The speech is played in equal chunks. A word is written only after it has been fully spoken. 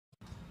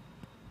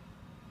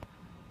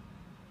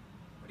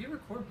you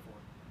record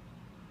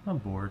for? I'm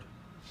bored.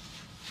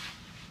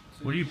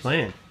 So What are you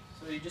playing?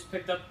 So you just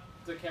picked up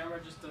the camera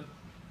just to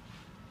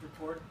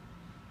record?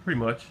 Pretty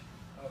much.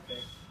 Okay.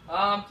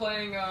 I'm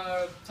playing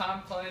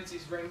Tom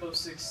Clancy's Rainbow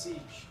Six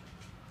Siege.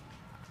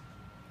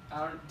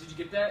 Did you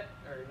get that?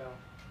 Or no?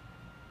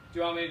 Do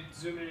you want me to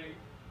zoom in?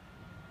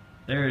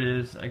 There it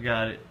is. I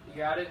got it. You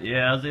got it?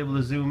 Yeah, I was able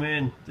to zoom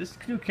in. This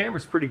new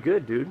camera's pretty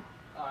good, dude.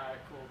 Alright,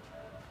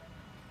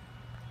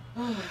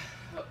 cool.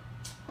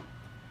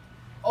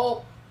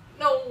 Oh,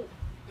 no!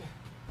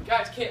 You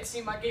guys can't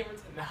see my gamer.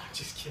 No, I'm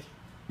just kidding.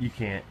 You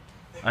can't.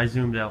 I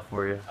zoomed out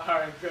for you.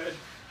 Alright, good.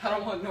 I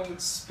don't want no one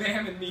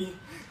spamming me.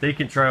 They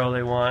can try all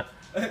they want.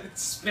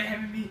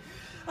 Spamming me.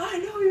 I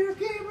know your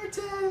gamer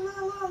tag,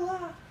 la la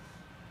la.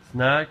 It's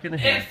not gonna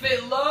happen. If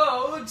it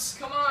loads!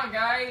 Come on,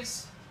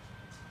 guys.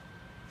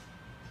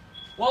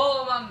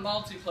 Well, I'm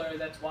on multiplayer,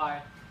 that's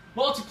why.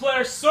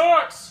 Multiplayer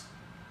sucks!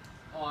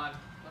 Hold on,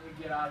 let me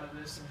get out of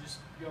this and just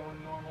go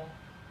in normal.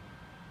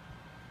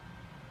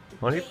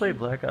 Why do you play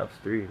Black Ops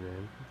 3,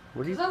 man?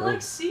 What do you play? Because I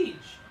like Siege.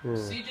 Yeah.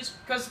 Siege is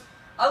because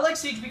I like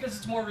Siege because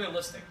it's more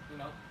realistic, you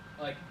know?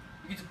 Like,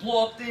 you get to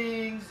blow up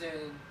things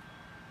and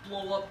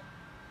blow up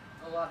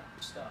a lot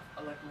of stuff.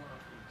 I like blowing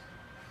up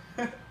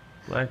things.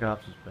 Black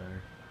Ops is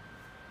better.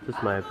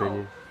 Just my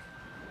opinion.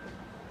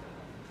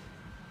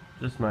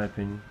 Just my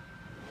opinion.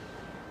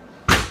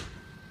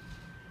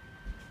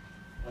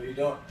 What are you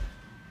doing?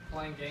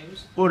 Playing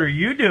games? What are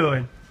you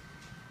doing?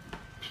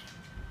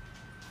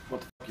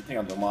 What the fuck you think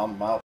I'm doing?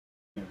 I'm out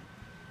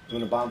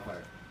doing a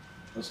bonfire.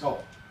 Let's go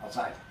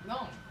outside.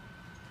 No.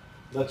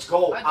 Let's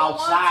go I don't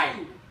outside.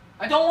 Want to.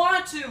 I don't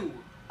want to.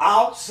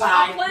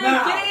 Outside I'm playing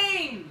now.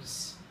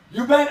 games.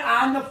 You've been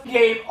on the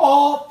game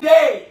all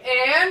day.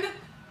 And?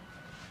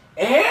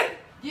 And?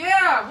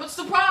 Yeah, what's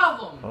the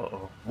problem?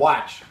 Uh-oh.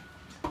 Watch.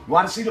 You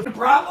want to see the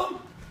problem?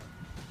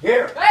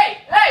 Here. Hey,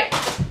 hey,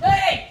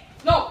 hey!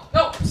 No,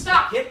 no,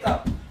 stop! Get the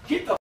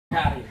fuck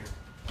out of here.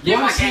 Give me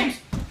my wanna see- games!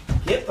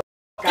 Get the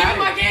fuck Give out me of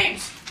my here.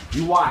 games!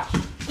 You watch.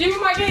 Give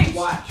me my games!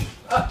 Watch.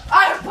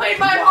 I have paid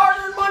my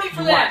hard-earned money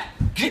for that!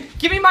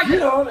 Give me my Get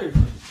games! out of here.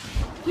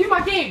 Give me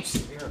my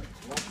games! Here.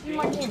 Give me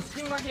my games!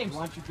 Give me my games! You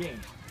want your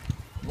games.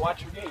 You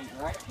want your games,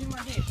 right? Give me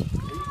my games!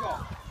 There you go.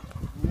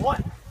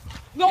 1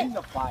 No! in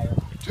the fire.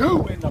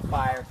 2 in the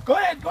fire. Go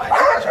ahead.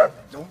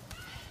 Don't.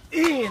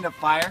 In the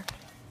fire.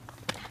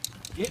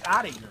 Get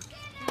out of here.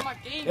 Give me my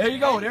games! There you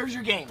go. man. There's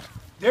your games.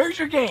 There's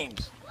your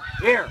games.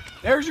 Here.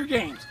 There's your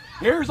games.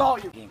 Here's all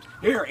your games.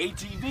 Here.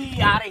 ATV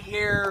out of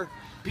here.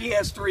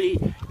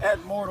 PS3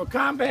 at Mortal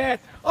Kombat.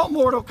 Oh,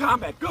 Mortal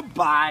Kombat.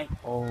 Goodbye.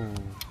 Oh.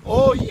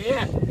 Oh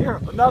yeah. Here.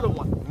 Another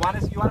one.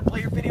 You want to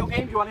play your video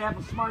games? You want to have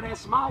a smart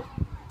ass mouth?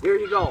 Here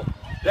you go.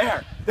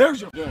 There.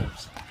 There's your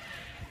games.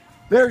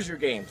 There's your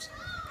games.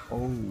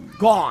 Oh.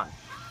 Gone.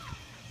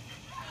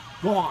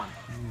 Gone.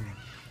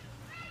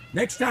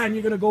 Next time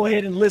you're going to go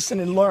ahead and listen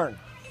and learn.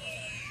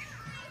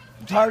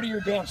 I'm tired of your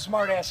damn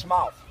smart ass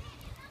mouth.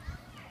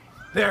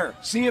 There.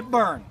 See it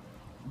burn.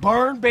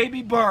 Burn,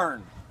 baby,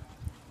 burn.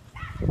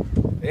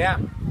 Yeah.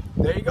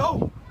 There you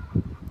go.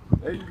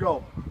 There you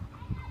go.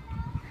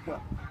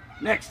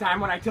 Next time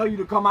when I tell you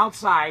to come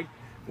outside,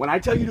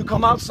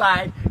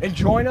 and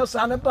join us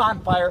on the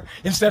bonfire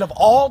instead of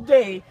all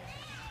day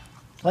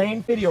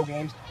playing video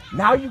games,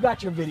 now you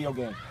got your video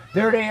game.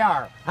 There they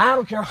are. I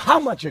don't care how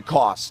much it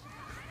costs.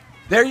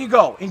 There you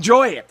go.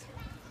 Enjoy it.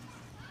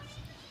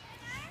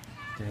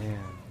 Damn.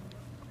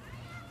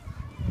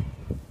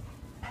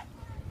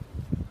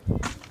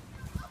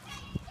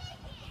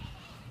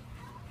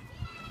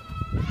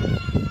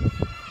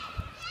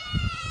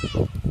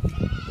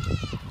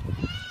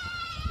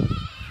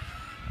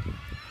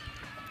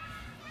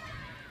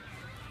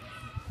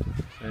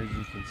 As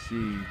you can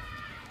see,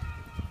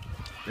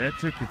 that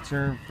took a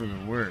turn for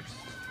the worst.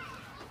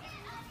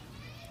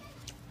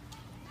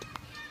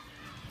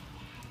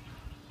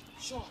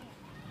 Sean.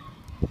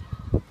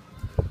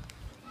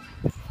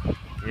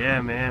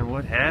 Yeah, man,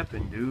 what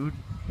happened, dude?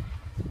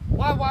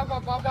 Why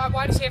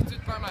does he have to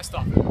burn my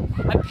stuff?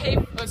 I paid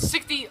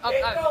 60.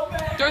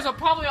 There's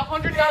probably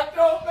 $100. It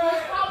don't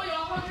matter. Probably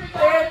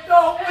 $100. It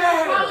don't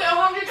matter. Probably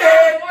 $100.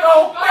 It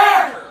don't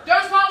matter.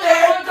 There's probably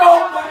It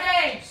don't $100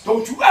 matter. games.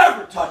 Don't you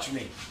ever touch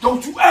me.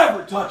 Don't you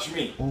ever touch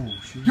me. Oh,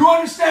 shit. You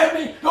understand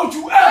me? Don't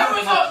you ever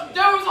touch me.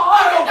 There was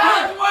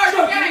 $100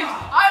 worth of games.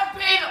 I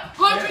paid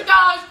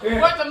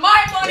 $100 worth of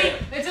my money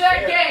into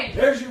that game.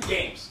 There's your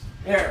games.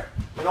 Here.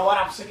 You know what?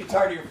 I'm sick and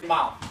tired of your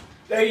mouth.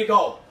 There you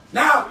go.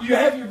 Now you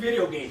have your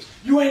video games.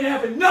 You ain't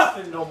having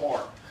nothing no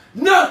more.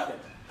 Nothing.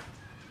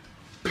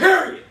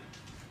 Period.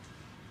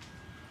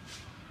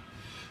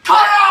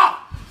 Cut it